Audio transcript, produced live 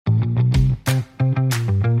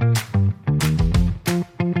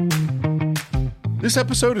This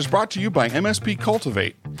episode is brought to you by MSP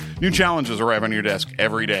Cultivate. New challenges arrive on your desk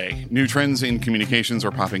every day. New trends in communications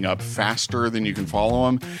are popping up faster than you can follow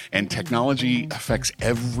them, and technology affects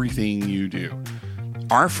everything you do.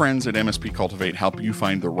 Our friends at MSP Cultivate help you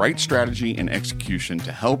find the right strategy and execution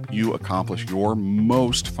to help you accomplish your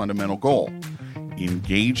most fundamental goal,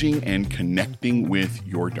 engaging and connecting with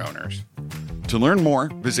your donors. To learn more,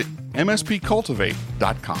 visit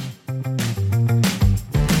mspcultivate.com.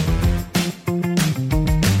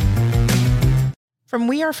 From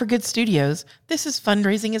We Are For Good Studios, this is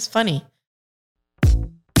Fundraising is Funny.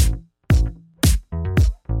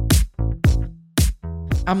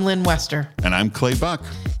 I'm Lynn Wester. And I'm Clay Buck.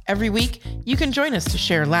 Every week, you can join us to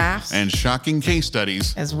share laughs And shocking case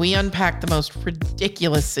studies. as we unpack the most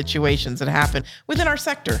ridiculous situations that happen within our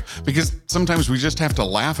sector. Because sometimes we just have to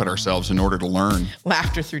laugh at ourselves in order to learn.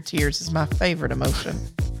 Laughter through tears is my favorite emotion.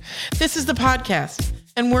 This is the podcast,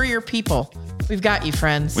 and we're your people. We've got you,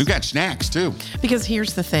 friends. We've got snacks, too. Because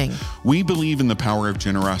here's the thing. We believe in the power of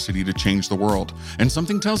generosity to change the world, and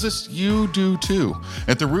something tells us you do too.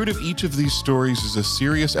 At the root of each of these stories is a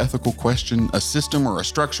serious ethical question, a system or a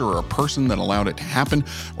structure or a person that allowed it to happen,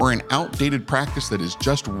 or an outdated practice that is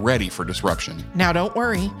just ready for disruption. Now, don't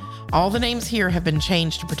worry. All the names here have been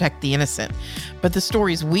changed to protect the innocent. But the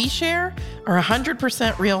stories we share are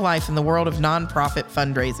 100% real life in the world of nonprofit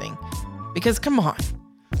fundraising. Because come on.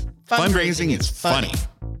 Fundraising is funny.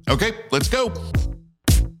 Okay, let's go.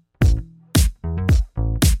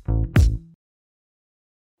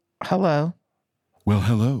 Hello. Well,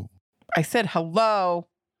 hello. I said hello.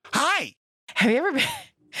 Hi. Have you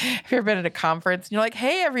ever been at a conference and you're like,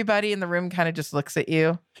 hey, everybody, and the room kind of just looks at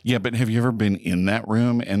you? Yeah, but have you ever been in that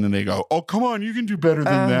room and then they go, oh, come on, you can do better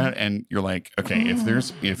than that. And you're like, okay,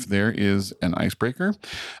 if there is an icebreaker,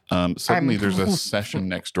 suddenly there's a session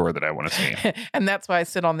next door that I want to see. And that's why I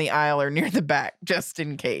sit on the aisle or near the back, just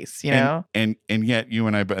in case, you know? And yet you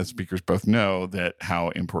and I as speakers both know that how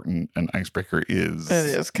important an icebreaker is.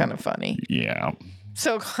 It is kind of funny. Yeah.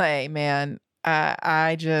 So Clay, man,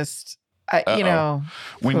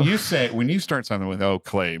 When you start something with, oh,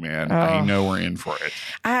 Clay, man, I know we're in for it.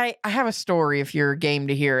 I have a story if you're game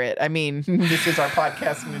to hear it. I mean, this is our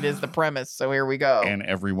podcast and it is the premise. So here we go. And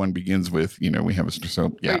everyone begins with, we have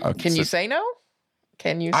Can you say no?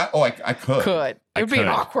 Can you? I could. It would be an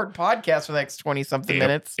awkward podcast for the next 20 something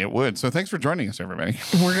minutes. It would. So thanks for joining us, everybody.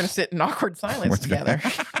 We're going to sit in awkward silence together.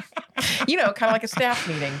 Kind of like a staff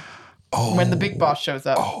meeting. Oh. When the big boss shows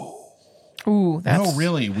up. Oh. Ooh, that's... No,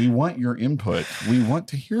 really. We want your input. We want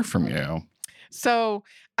to hear from you. So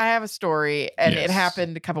I have a story, and Yes. it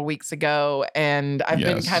happened a couple weeks ago, and I've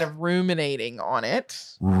been kind of ruminating on it.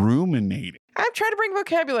 Ruminating. I'm trying to bring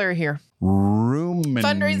vocabulary here. Ruminating.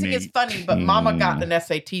 Fundraising is funny, but Mama got an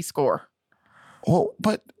SAT score. Well,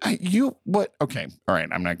 but what? Okay. All right.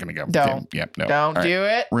 I'm not going to go. Don't. Yep. No. Don't All do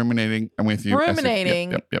it. Ruminating. I'm with you.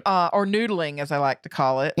 Ruminating, Yep. or noodling, as I like to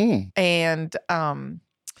call it. And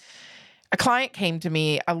a client came to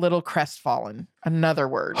me a little crestfallen. Another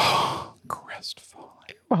word.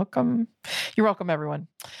 Crestfallen. You're welcome, everyone.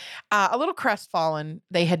 A little crestfallen.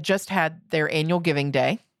 They had just had their annual giving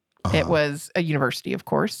day. It was a university, of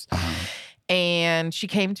course. And she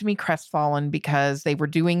came to me crestfallen because they were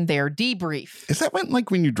doing their debrief. Is that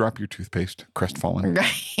when you drop your toothpaste? Crestfallen.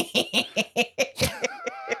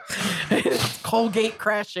 It's Colgate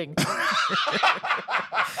crashing.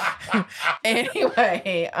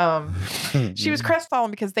 Anyway, she was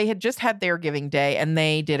crestfallen because they had just had their giving day and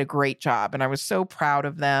they did a great job. And I was so proud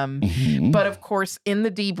of them. Mm-hmm. But of course, in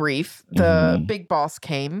the debrief, the big boss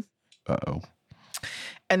came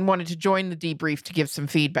and wanted to join the debrief to give some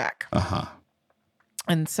feedback.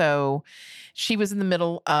 And so she was in the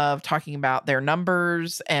middle of talking about their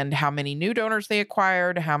numbers and how many new donors they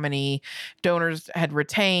acquired, how many donors had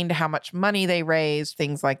retained, how much money they raised,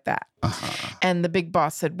 things like that. And the big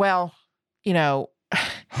boss said, well, I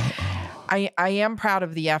am proud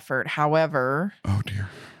of the effort. However, oh dear,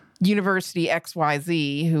 University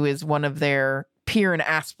XYZ, who is one of their peer and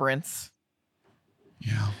aspirants,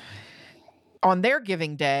 on their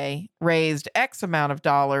giving day, raised X amount of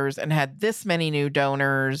dollars and had this many new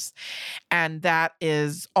donors. And that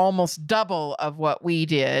is almost double of what we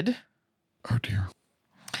did. Oh, dear.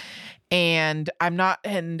 And I'm not,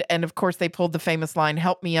 and of course they pulled the famous line,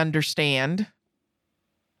 help me understand.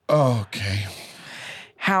 Okay.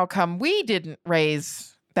 How come we didn't raise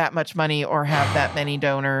that much money or have that many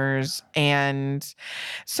donors? And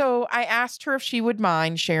so I asked her if she would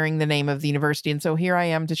mind sharing the name of the university. And so here I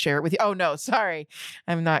am to share it with you. Oh, no, sorry.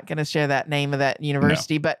 I'm not going to share that name of that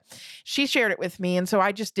university, but she shared it with me. And so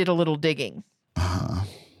I just did a little digging.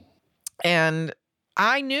 And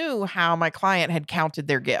I knew how my client had counted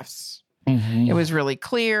their gifts. Mm-hmm. It was really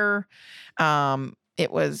clear.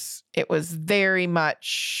 It was very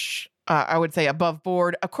much, I would say, above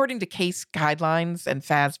board, according to CASE guidelines and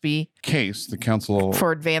FASB. CASE, the Council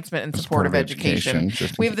for Advancement and Support of Education.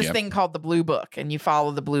 We have this thing called the Blue Book, and you follow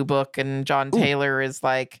the Blue Book, and John Taylor is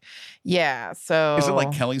like, yeah, so... Is it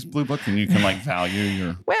like Kelly's Blue Book, and you can like value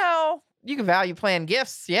your... Well, you can value plan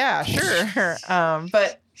gifts, yeah, sure.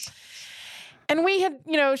 But... And we had,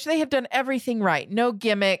 they had done everything right. No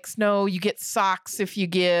gimmicks, no you get socks if you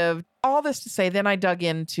give. All this to say, then I dug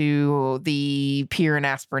into the peer and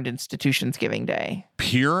aspirant institutions giving day.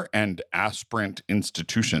 Peer and aspirant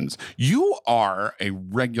institutions. You are a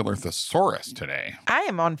regular thesaurus today. I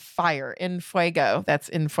am on fire. En fuego. That's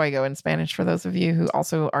en fuego in Spanish for those of you who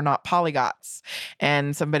also are not polyglots.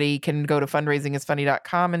 And somebody can go to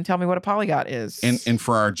fundraisingisfunny.com and tell me what a polyglot is. And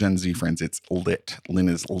for our Gen Z friends, it's lit. Lynn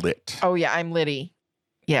is lit. Oh, yeah, I'm litty.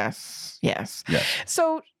 Yes.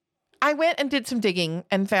 So I went and did some digging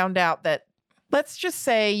and found out that, let's just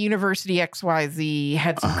say University XYZ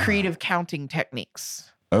had some creative counting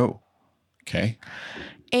techniques. Oh, okay.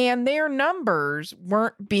 And their numbers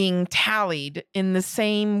weren't being tallied in the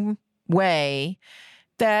same way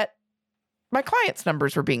that my clients'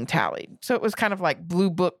 numbers were being tallied. So it was kind of like Blue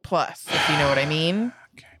Book Plus, if you know what I mean.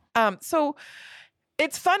 Okay. So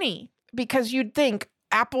it's funny because you'd think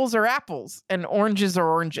apples are apples and oranges are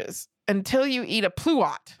oranges until you eat a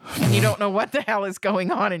pluot and you don't know what the hell is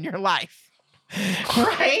going on in your life.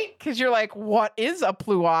 Right? Because you're like, what is a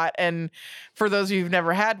pluot? And for those of you who've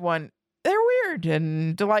never had one, they're weird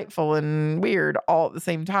and delightful and weird all at the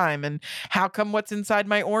same time. And how come what's inside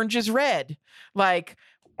my orange is red? Like,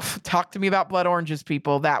 talk to me about blood oranges,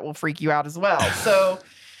 people. That will freak you out as well. So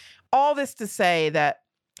all this to say that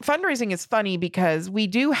fundraising is funny because we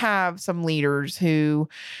do have some leaders who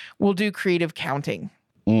will do creative counting.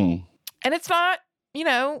 And it's not,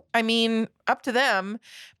 up to them.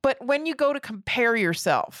 But when you go to compare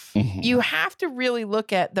yourself, you have to really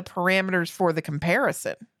look at the parameters for the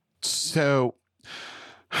comparison. So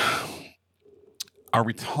are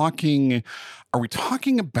we talking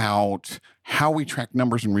about how we track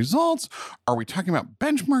numbers and results? Are we talking about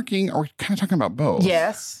benchmarking? Are we kind of talking about both?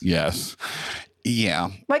 Yes. Yeah.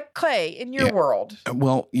 Like Clay in your world.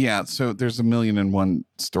 Well, yeah. So there's 1,000,001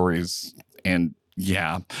 stories, and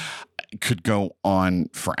could go on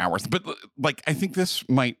for hours. But like, I think this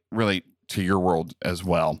might relate to your world as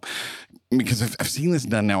well, because I've seen this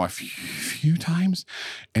done now a few times,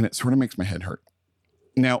 and it sort of makes my head hurt.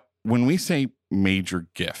 Now, when we say major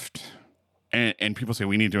gift, and people say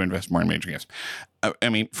we need to invest more in major gifts. I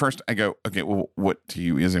mean, first I go, okay, well, what to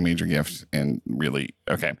you is a major gift? And really,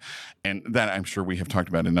 okay. And that I'm sure we have talked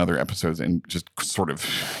about in other episodes and just sort of,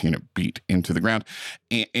 beat into the ground.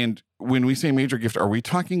 And when we say major gift, are we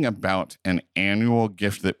talking about an annual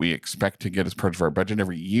gift that we expect to get as part of our budget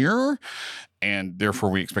every year? And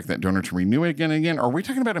therefore we expect that donor to renew it again and again? Or are we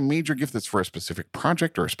talking about a major gift that's for a specific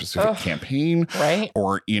project or a specific campaign? Right.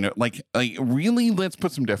 Or, like really, let's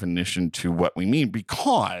put some definition to what we mean,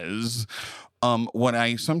 because what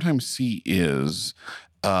I sometimes see is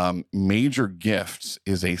major gifts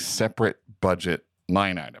is a separate budget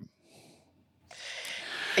line item.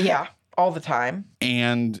 Yeah, all the time.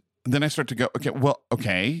 And then I start to go,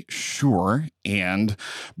 okay, sure.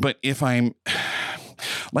 But if I'm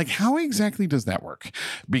like, how exactly does that work?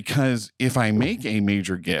 Because if I make a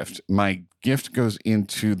major gift, my gift goes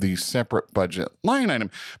into the separate budget line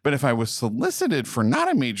item. But if I was solicited for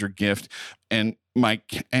not a major gift and my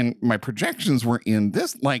projections were in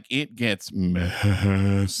this, like, it gets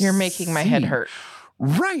messy. You're making my head hurt.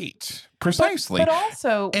 Right. Precisely. But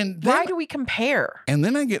also, why do we compare? And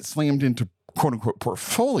then I get slammed into quote unquote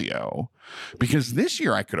portfolio, because this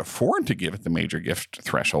year I could afford to give it the major gift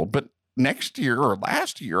threshold, but next year or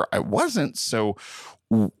last year I wasn't. So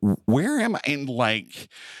where am I? And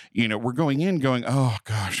we're going in going, oh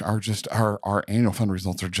gosh, our annual fund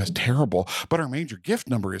results are just terrible, but our major gift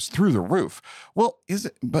number is through the roof. Well, is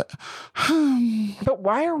it? But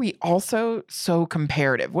why are we also so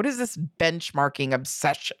comparative? What is this benchmarking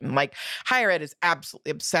obsession? Like, higher ed is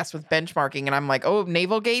absolutely obsessed with benchmarking. And I'm like, oh,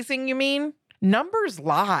 navel gazing, you mean? Numbers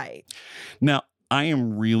lie. Now, I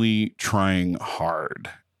am really trying hard,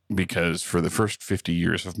 because for the first 50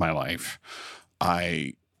 years of my life,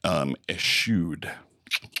 I eschewed,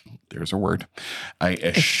 there's a word, I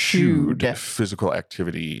eschewed physical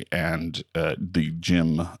activity and the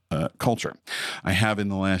gym culture. I have in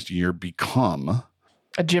the last year become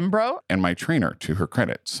a gym bro. And my trainer, to her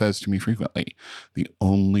credit, says to me frequently, the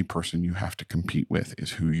only person you have to compete with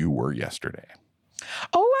is who you were yesterday.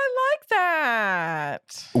 Oh, I like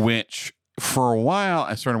that. Which for a while,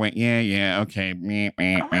 I sort of went, yeah, okay.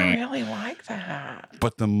 I really like that.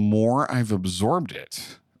 But the more I've absorbed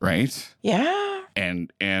it, right? Yeah.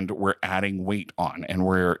 And we're adding weight on, and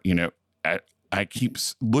we're, I keep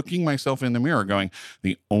looking myself in the mirror going,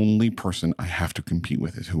 the only person I have to compete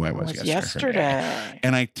with is who I was yesterday.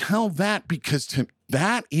 And I tell that because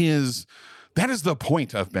that is the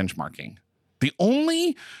point of benchmarking. The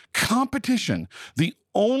only competition, the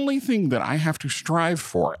only thing that I have to strive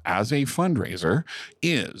for as a fundraiser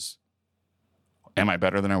is, am I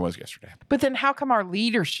better than I was yesterday? But then how come our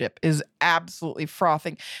leadership is absolutely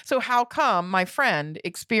frothing? So how come my friend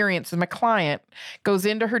experiences, my client goes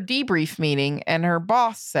into her debrief meeting and her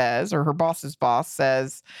boss says, or her boss's boss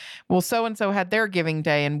says, well, so-and-so had their giving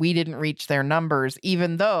day and we didn't reach their numbers,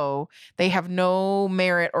 even though they have no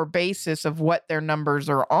merit or basis of what their numbers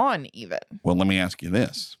are on even. Well, let me ask you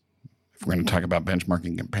this. If we're going to talk about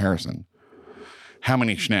benchmarking comparison, how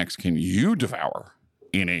many snacks can you devour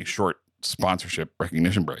in a short sponsorship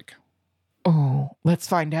recognition break? Oh, let's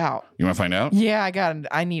find out. You want to find out? Yeah,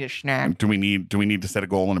 I need a snack. Do we need to set a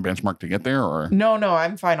goal and a benchmark to get there, or? No,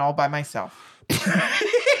 I'm fine all by myself.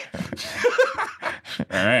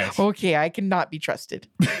 All right. Okay, I cannot be trusted.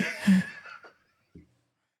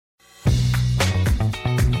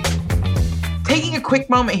 Taking a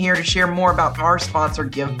quick moment here to share more about our sponsor,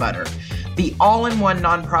 GiveButter, the all-in-one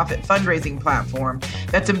nonprofit fundraising platform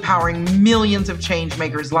that's empowering millions of change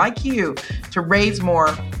makers like you to raise more,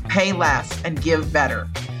 pay less, and give better.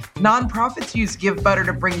 Nonprofits use GiveButter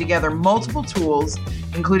to bring together multiple tools,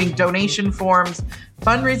 including donation forms,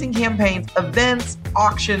 fundraising campaigns, events,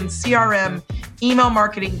 auctions, CRM, email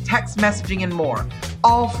marketing, text messaging, and more,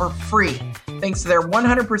 all for free, thanks to their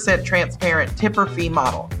 100% transparent tipper fee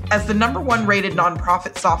model. As the #1 rated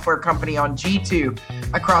nonprofit software company on G2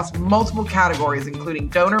 across multiple categories, including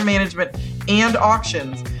donor management and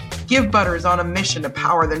auctions, GiveButter is on a mission to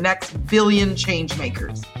power the next billion change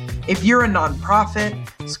makers. If you're a nonprofit,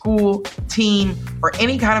 school, team, or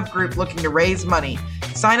any kind of group looking to raise money,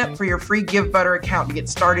 sign up for your free GiveButter account to get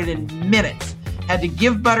started in minutes. Head to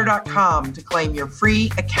givebutter.com to claim your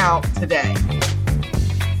free account today.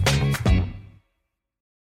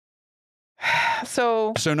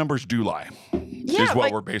 So numbers do lie. Yeah, is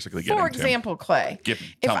what we're basically getting for example, to. Clay,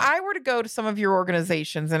 if I were to go to some of your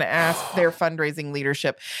organizations and ask their fundraising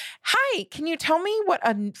leadership, hi, can you tell me what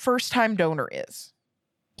a first-time donor is?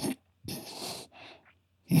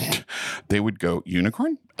 They would go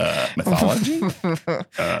unicorn, mythology,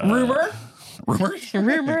 rumor. Rumors?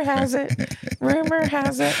 Rumor has it. Rumor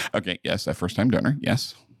has it. Okay, yes, a first-time donor,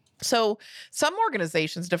 yes. So some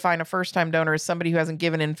organizations define a first-time donor as somebody who hasn't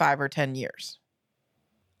given in 5 or 10 years.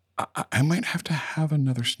 I might have to have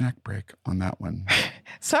another snack break on that one.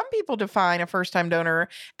 Some people define a first-time donor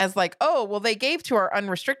as like, oh, well, they gave to our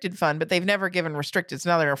unrestricted fund, but they've never given restricted.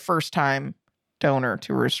 So now they're a first-time donor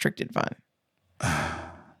to a restricted fund.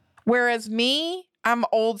 Whereas me, I'm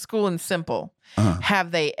old school and simple.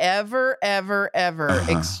 Have they ever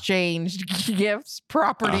exchanged gifts,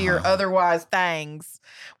 property, or otherwise things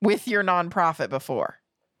with your nonprofit before?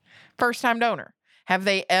 First-time donor. Have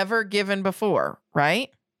they ever given before,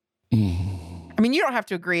 right? I mean, you don't have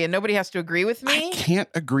to agree, and nobody has to agree with me. I can't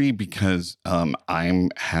agree because I'm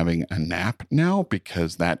having a nap now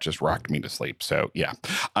because that just rocked me to sleep. So, yeah,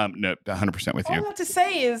 no, 100% with you. All I have to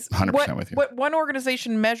say is 100% with you. What one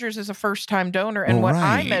organization measures as a first-time donor and what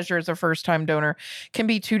I measure as a first-time donor can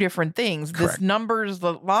be two different things. Correct. This numbers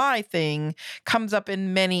lie thing comes up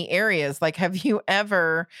in many areas. Like, have you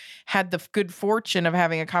ever had the good fortune of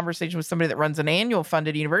having a conversation with somebody that runs an annual fund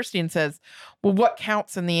at a university and says, well, what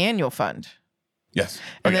counts in the annual fund? Yes.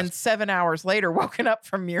 And then 7 hours later, woken up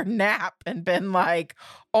from your nap and been like,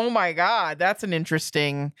 oh my God, that's an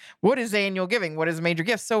interesting, what is annual giving? What is major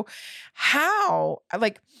gift? So how,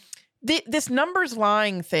 like, this numbers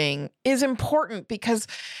lying thing is important because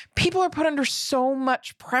people are put under so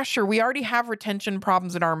much pressure. We already have retention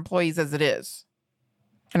problems in our employees as it is.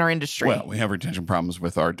 In our industry. Well, we have retention problems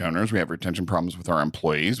with our donors. We have retention problems with our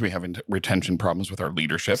employees. We have retention problems with our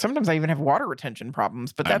leadership. Sometimes I even have water retention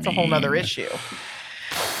problems, but that's a whole nother issue.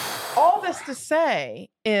 All this to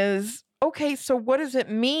say is, okay, so what does it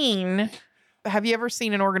mean? Have you ever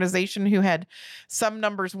seen an organization who had some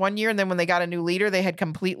numbers one year and then when they got a new leader, they had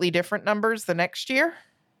completely different numbers the next year?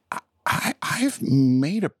 I've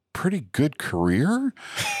made a pretty good career,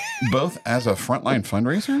 both as a frontline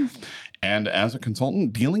fundraiser and as a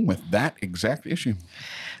consultant dealing with that exact issue.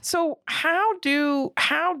 So how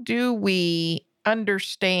do we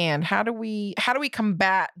understand? How do we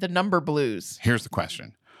combat the number blues? Here's the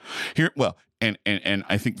question. And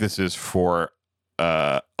I think this is for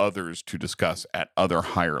a others to discuss at other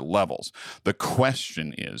higher levels. The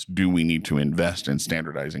question is, do we need to invest in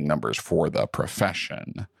standardizing numbers for the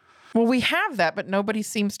profession? Well, we have that, but nobody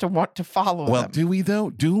seems to want to follow them. Well, do we though?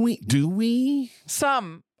 Do we?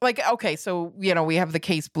 Some. Like, okay, so, we have the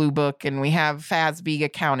Case Blue Book and we have FASB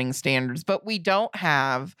accounting standards, but we don't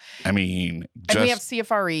have... I mean, and we have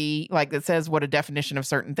CFRE, like, that says what a definition of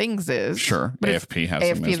certain things is. Sure. But AFP has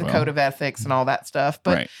AFP them as the well. Code of Ethics and all that stuff.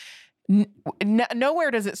 But right. Nowhere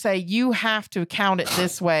does it say you have to count it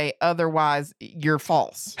this way, otherwise you're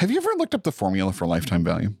false. Have you ever looked up the formula for lifetime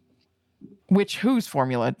value? Whose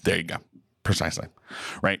formula? There you go. Precisely.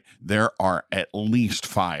 Right. There are at least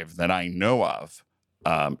 5 that I know of.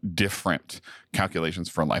 Different calculations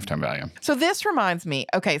for lifetime value. So this reminds me,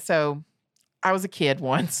 okay, so I was a kid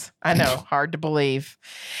once. I know, hard to believe.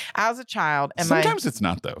 I was a child. And sometimes it's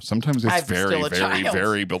not, though. Sometimes it's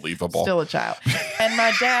very believable. Still a child. And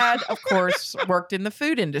my dad, of course, worked in the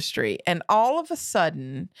food industry. And all of a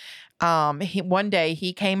sudden, one day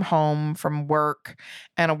he came home from work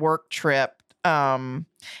and a work trip, and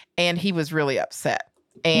he was really upset.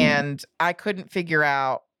 And I couldn't figure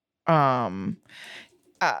out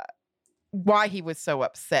why he was so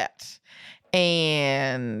upset.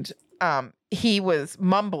 And he was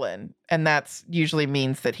mumbling, and that's usually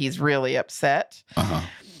means that he's really upset. Uh-huh.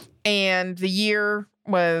 And the year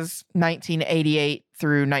was 1988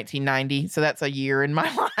 through 1990. So that's a year in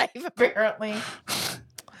my life, apparently.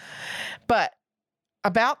 But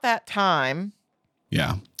about that time,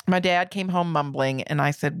 yeah, my dad came home mumbling, and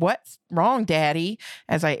I said, "What's wrong, Daddy?"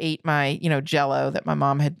 As I ate my, Jell-O that my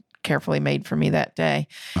mom had carefully made for me that day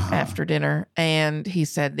after dinner. And he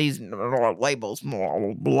said, "These labels. And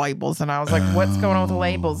I was like, "What's going on with the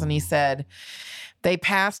labels?" And he said, "They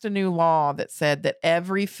passed a new law that said that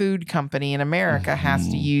every food company in America has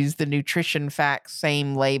to use the nutrition facts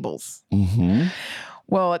same labels." Mm-hmm.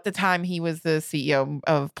 Well, at the time, he was the CEO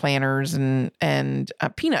of Planters and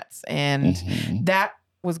Peanuts. And that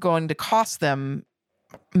was going to cost them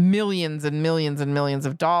millions and millions and millions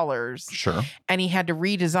of dollars. Sure. And he had to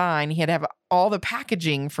redesign. He had to have all the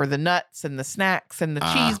packaging for the nuts and the snacks and the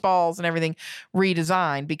cheese balls and everything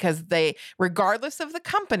redesigned, because regardless of the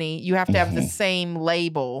company, you have to have the same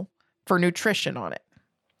label for nutrition on it.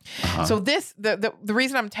 So the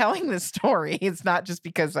reason I'm telling this story is not just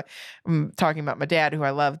because I'm talking about my dad, who I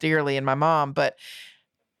love dearly, and my mom, but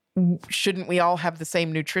shouldn't we all have the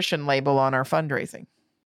same nutrition label on our fundraising?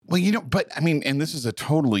 Well, but I mean, and this is a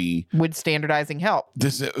totally... Would standardizing help?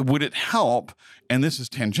 Would it help? And this is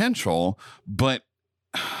tangential, but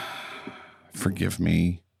forgive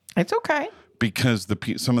me. It's okay. Because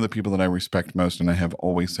some of the people that I respect most, and I have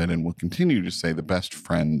always said and will continue to say, the best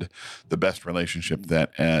friend, the best relationship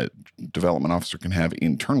that a development officer can have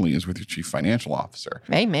internally is with your chief financial officer.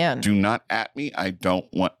 Amen. Do not at me. I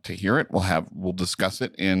don't want to hear it. We'll discuss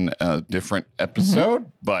it in a different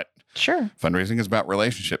episode, but sure. Fundraising is about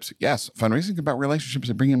relationships. Yes, fundraising is about relationships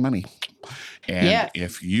that bring in money. And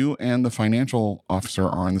if you and the financial officer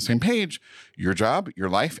are on the same page, your job, your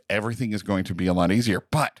life, everything is going to be a lot easier.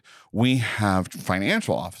 But we have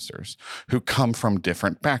financial officers who come from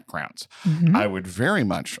different backgrounds. I would very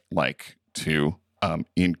much like to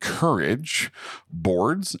encourage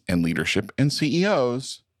boards and leadership and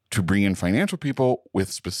CEOs to bring in financial people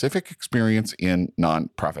with specific experience in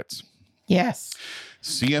nonprofits. Yes.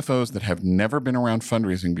 CFOs that have never been around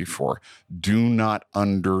fundraising before do not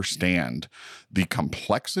understand the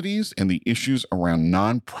complexities and the issues around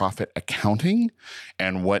nonprofit accounting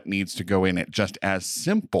and what needs to go in it. Just as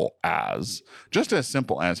simple as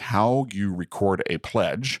how you record a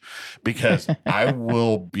pledge, because I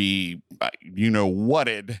will be,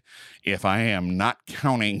 whatted if I am not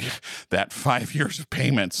counting that 5 years of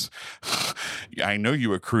payments. I know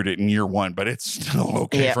you accrued it in year 1, but it's still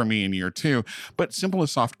okay for me in year 2. But simple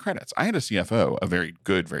as soft credits. I had a CFO, a very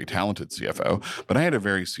good, very talented CFO, but I had a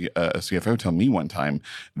CFO tell me one time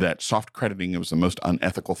that soft crediting was the most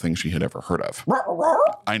unethical thing she had ever heard of.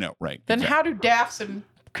 I know, right? Then how do DAFs and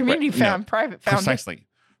community private foundations?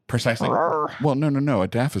 Precisely. Well, no. A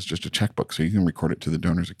DAF is just a checkbook, so you can record it to the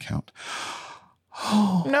donor's account.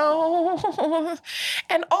 No.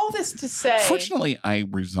 And all this to say... Fortunately, I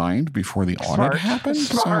resigned before the audit happened,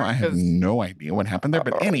 so I have no idea what happened there.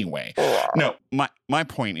 But anyway, no, my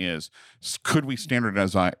point is, could we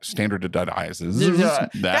standardize that?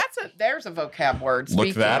 There's a vocab word.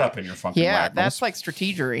 Look that up in your Funkin' Wagnalls. That's like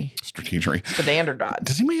strategery. Strategery. Standardized.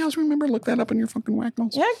 Does anybody else remember look that up in your Funkin'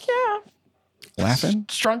 Wagnalls? Heck yeah. Laugh-In?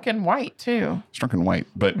 Strunken White, too. Strunken White.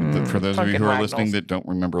 But for those of you who are listening that don't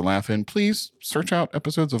remember Laugh-In, please search out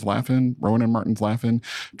episodes of Laugh-In, Rowan and Martin's Laugh-In.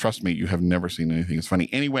 Trust me, you have never seen anything as funny.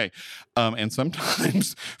 Anyway, and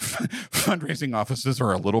sometimes fundraising offices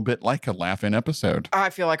are a little bit like a Laugh-In episode. I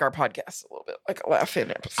feel like our podcast is a little bit like a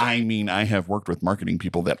Laugh-In episode. I mean, I have worked with marketing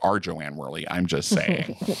people that are Joanne Worley. I'm just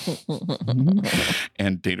saying.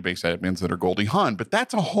 And database admins that are Goldie Hawn. But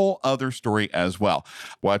that's a whole other story as well.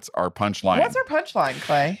 What's our punchline? What's our punchline,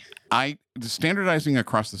 Clay? Standardizing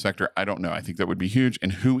across the sector, I don't know. I think that would be huge.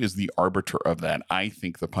 And who is the arbiter of that? I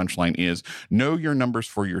think the punchline is know your numbers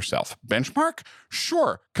for yourself. Benchmark?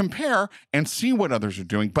 Sure. Compare and see what others are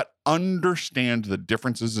doing, but understand the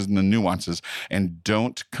differences and the nuances, and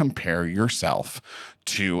don't compare yourself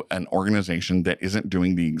to an organization that isn't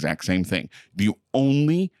doing the exact same thing. You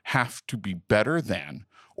only have to be better than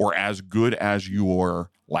or as good as you were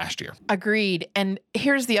last year. Agreed. And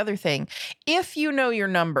here's the other thing. If you know your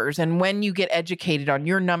numbers and when you get educated on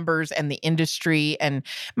your numbers and the industry, and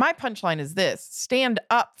my punchline is this, stand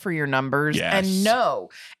up for your numbers and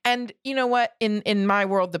know. And you know what? In my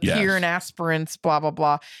world, the peer and aspirants, blah, blah,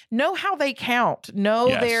 blah, know how they count, know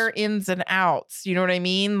their ins and outs. You know what I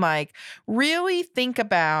mean? Like really think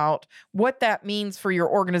about what that means for your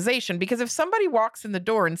organization. Because if somebody walks in the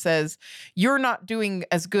door and says, you're not doing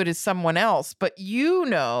as good as someone else, but you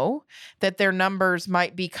know that their numbers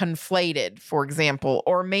might be conflated, for example,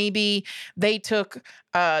 or maybe they took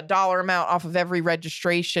a dollar amount off of every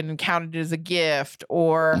registration and counted it as a gift,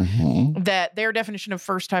 or that their definition of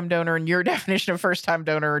first-time donor and your definition of first-time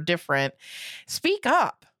donor are different. Speak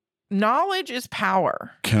up. Knowledge is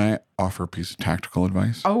power. Can I offer a piece of tactical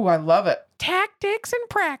advice? Oh, I love it. Tactics and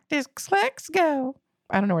practice. Let's go.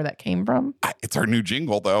 I don't know where that came from. It's our new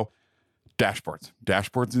jingle, though.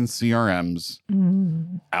 Dashboards and CRMs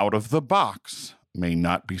out of the box may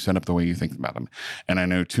not be set up the way you think about them. And I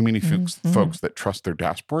know too many folks that trust their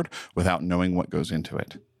dashboard without knowing what goes into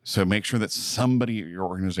it. So make sure that somebody at your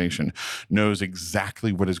organization knows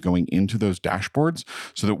exactly what is going into those dashboards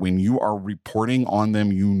so that when you are reporting on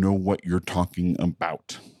them, you know what you're talking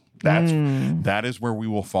about. That is where we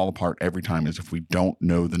will fall apart every time, is if we don't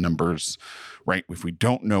know the numbers, right? If we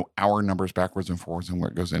don't know our numbers backwards and forwards and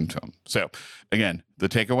where it goes into them. So again, the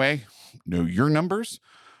takeaway, know your numbers,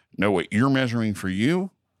 know what you're measuring for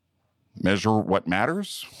you, measure what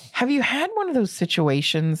matters. Have you had one of those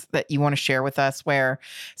situations that you want to share with us where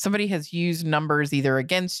somebody has used numbers either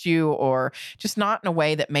against you or just not in a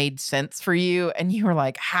way that made sense for you? And you were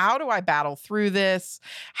like, how do I battle through this?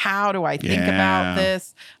 How do I think about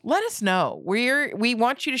this? Let us know. We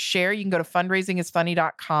want you to share. You can go to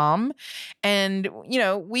fundraisingisfunny.com and,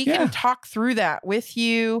 we can talk through that with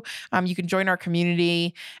you. You can join our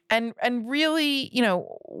community and really,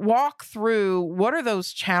 walk through what are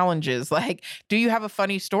those challenges. Like, do you have a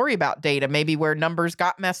funny story about data? Maybe where numbers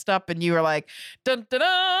got messed up and you were like, dun, dun,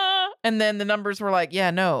 dun, and then the numbers were like,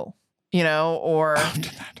 no, or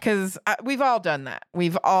because we've all done that.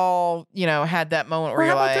 We've all, had that moment where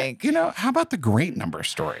you're like, how about the great number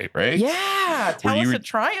story, right? Yeah. Tell us a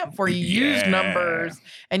triumph where you used numbers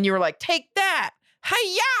and you were like, take that.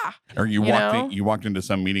 Hi-ya! Or you walked into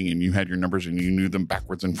some meeting and you had your numbers and you knew them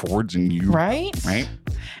backwards and forwards and you... Right?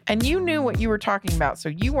 And you knew what you were talking about, so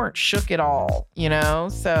you weren't shook at all,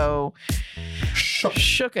 So...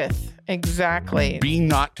 Shooketh. Exactly. Be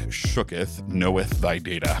not shooketh, knoweth thy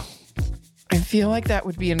data. I feel like that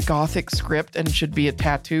would be in Gothic script and should be a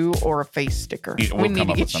tattoo or a face sticker. We need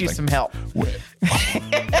to get you some help.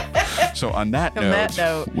 So on that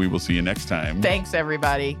note, we will see you next time. Thanks,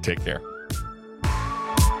 everybody. Take care.